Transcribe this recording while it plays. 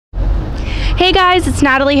Hey guys, it's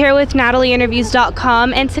Natalie here with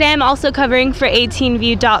natalieinterviews.com, and today I'm also covering for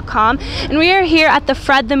 18view.com, and we are here at the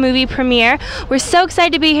Fred the Movie premiere. We're so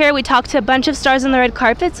excited to be here. We talked to a bunch of stars on the red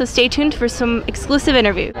carpet, so stay tuned for some exclusive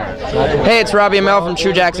interviews. Hey, it's Robbie Amell from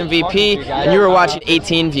True Jackson VP, and you are watching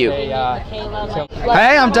 18view.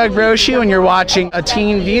 Hey, I'm Doug Brochu, and you're watching A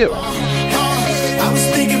Teen View.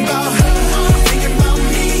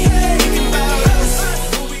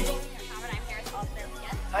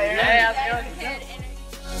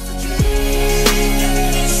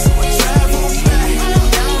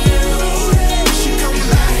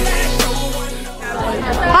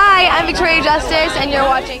 Hi, I'm Victoria Justice, and you're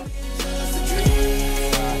watching.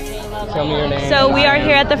 Tell me your name. So we are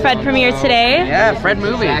here at the Fred premiere today. Yeah, Fred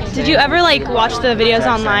movie. Did you ever watch the videos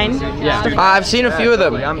online? Yeah. I've seen a few of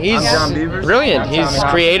them. He's brilliant. He's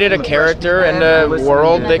created a character and a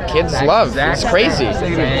world that kids love. It's crazy. So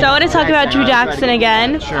I want to talk about True Jackson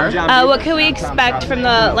again. Sure. What can we expect from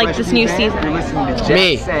the this new season?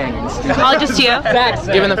 Me. All just you?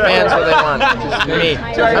 Giving the fans what they want.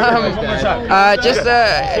 Just me.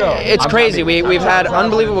 It's crazy. We've had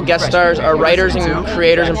unbelievable guest stars. Our writers and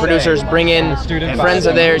creators and producers bring in friends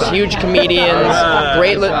of theirs, huge comedians,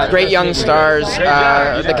 great young stars,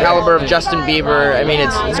 the caliber of Justin Bieber. I mean,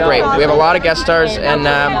 it's great. We have a lot of guest stars, and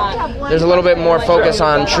there's a little bit more focus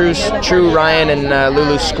on True Ryan and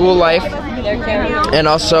Lulu's school life, and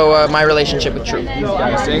also my relationship with True.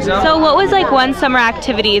 So what was one summer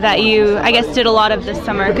activity that you, I guess, did a lot of this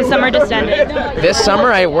summer? Because summer just ended. This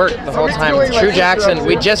summer I worked the whole time. True Jackson,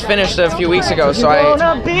 we just finished a few weeks ago, so I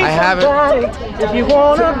haven't. If you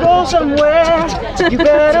wanna go somewhere, you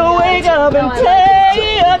better wake up and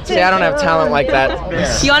take. See, I don't have talent like that.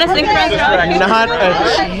 You want to sing for us? Not a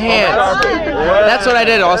chance. That's what I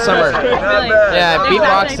did all summer. Yeah, I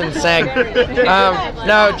beatboxed and sang.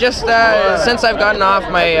 No, just since I've gotten off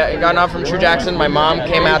from True Jackson, my mom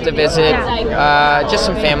came out to visit. Just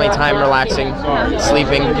some family time, relaxing,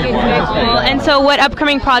 sleeping. Cool. And so, what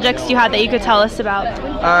upcoming projects do you have that you could tell us about?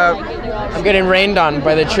 I'm getting rained on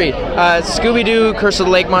by the tree. Scooby-Doo Curse of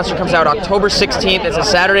the Lake Monster comes out October 16th. It's a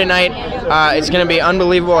Saturday night. It's going to be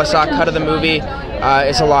unbelievable. I saw a cut of the movie.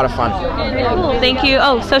 It's a lot of fun. Cool. Thank you.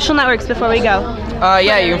 Oh, social networks before we go.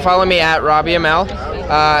 Yeah, you can follow me at Robbie Amell.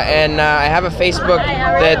 And I have a Facebook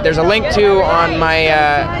that there's a link to on my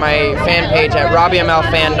my fan page at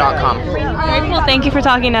robbieamellfan.com. Very cool. Thank you for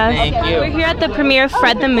talking to us. Thank you. We're here at the premiere of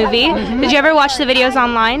Fred the Movie. Did you ever watch the videos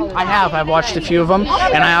online? I have. I've watched a few of them,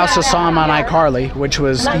 and I also saw him on iCarly, which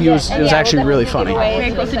was it was actually really funny.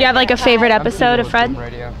 Very cool. So do you have a favorite episode of Fred?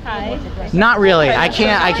 Hi. Not really. I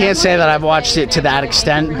can't say that I've watched it to that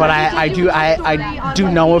extent, but I do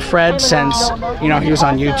know of Fred since he was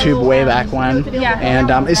on YouTube way back when. Yeah.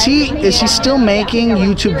 And is he still making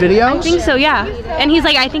YouTube videos? I think so. Yeah. And he's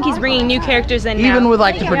I think he's bringing new characters in. Even now. with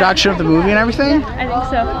the production of the movie and everything? I think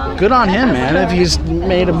so. Good on him, man, if he's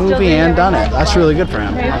made a movie and done it. That's really good for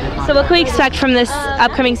him. So what can we expect from this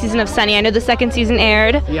upcoming season of Sunny? I know the second season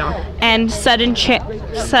aired. Yeah. And Chad and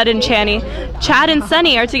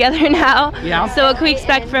Sunny are together now. Yeah. So what can we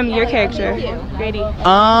expect from your character, Grady?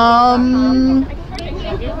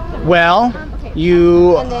 Well,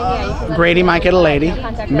 Grady might get a lady,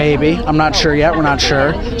 maybe. I'm not sure yet. We're not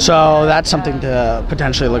sure. So that's something to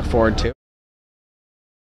potentially look forward to.